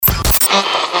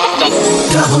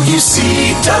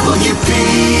WCWP.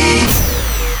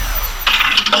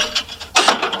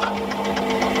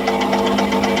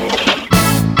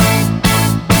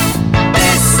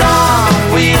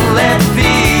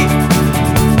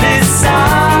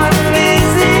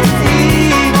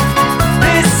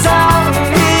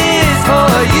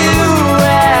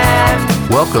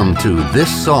 Welcome to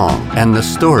This Song and the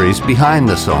stories behind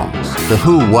the songs, the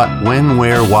who, what, when,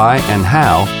 where, why, and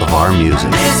how of our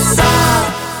music.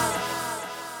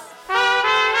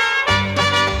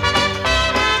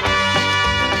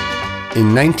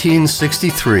 In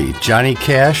 1963, Johnny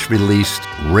Cash released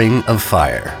Ring of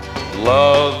Fire.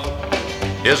 Love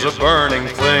is a burning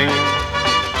thing,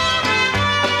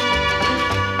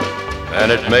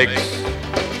 and it makes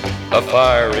a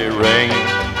fiery ring.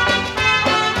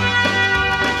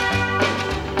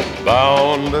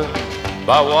 Bound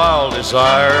by wild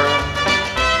desire,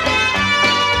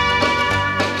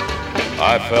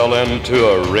 I fell into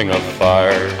a ring of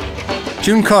fire.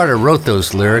 June Carter wrote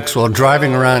those lyrics while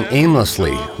driving around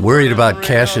aimlessly, worried about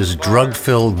Cash's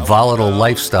drug-filled, volatile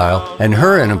lifestyle and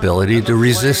her inability to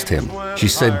resist him. She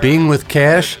said being with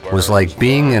Cash was like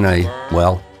being in a,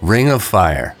 well, ring of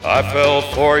fire. I fell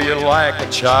for you like a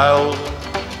child.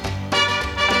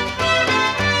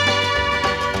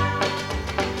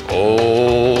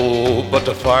 Oh, but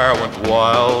the fire went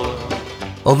wild.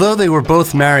 Although they were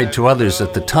both married to others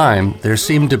at the time, there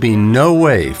seemed to be no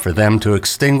way for them to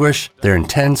extinguish their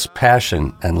intense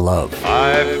passion and love.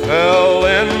 I fell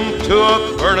into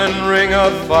a burning ring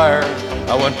of fire.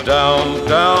 I went down,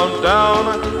 down,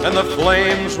 down, and the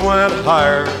flames went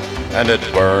higher. And it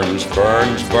burns,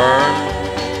 burns,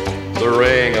 burns, the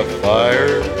ring of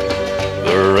fire,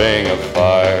 the ring of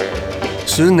fire.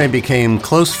 Soon they became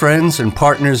close friends and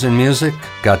partners in music,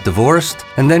 got divorced,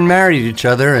 and then married each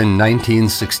other in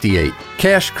 1968.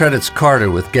 Cash credits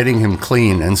Carter with getting him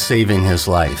clean and saving his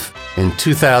life. In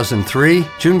 2003,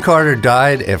 June Carter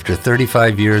died after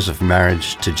 35 years of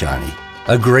marriage to Johnny.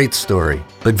 A great story.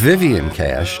 But Vivian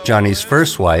Cash, Johnny's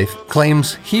first wife,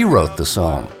 claims he wrote the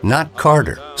song, not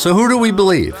Carter. So who do we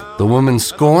believe? The woman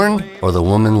scorned or the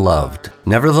woman loved?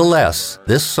 Nevertheless,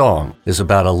 this song is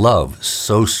about a love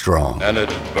so strong. And it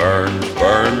burns,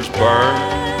 burns,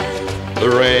 burns,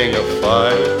 the ring of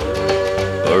fire,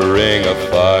 the ring of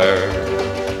fire,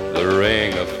 the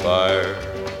ring of fire,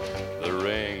 the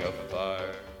ring of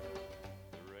fire.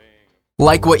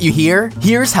 Like what you hear?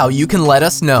 Here's how you can let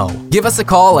us know. Give us a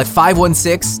call at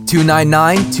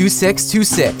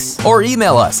 516-299-2626 or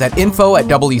email us at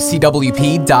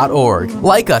info@wcwp.org.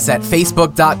 Like us at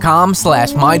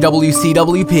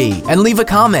facebook.com/mywcwp and leave a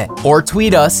comment or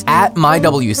tweet us at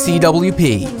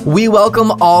mywcwp. We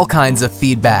welcome all kinds of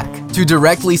feedback. To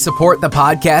directly support the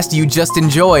podcast you just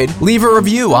enjoyed, leave a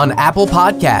review on Apple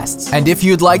Podcasts. And if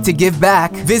you'd like to give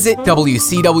back, visit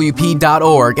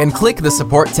wcwp.org and click the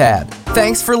support tab.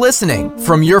 Thanks for listening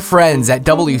from your friends at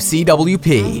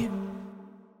WCWP.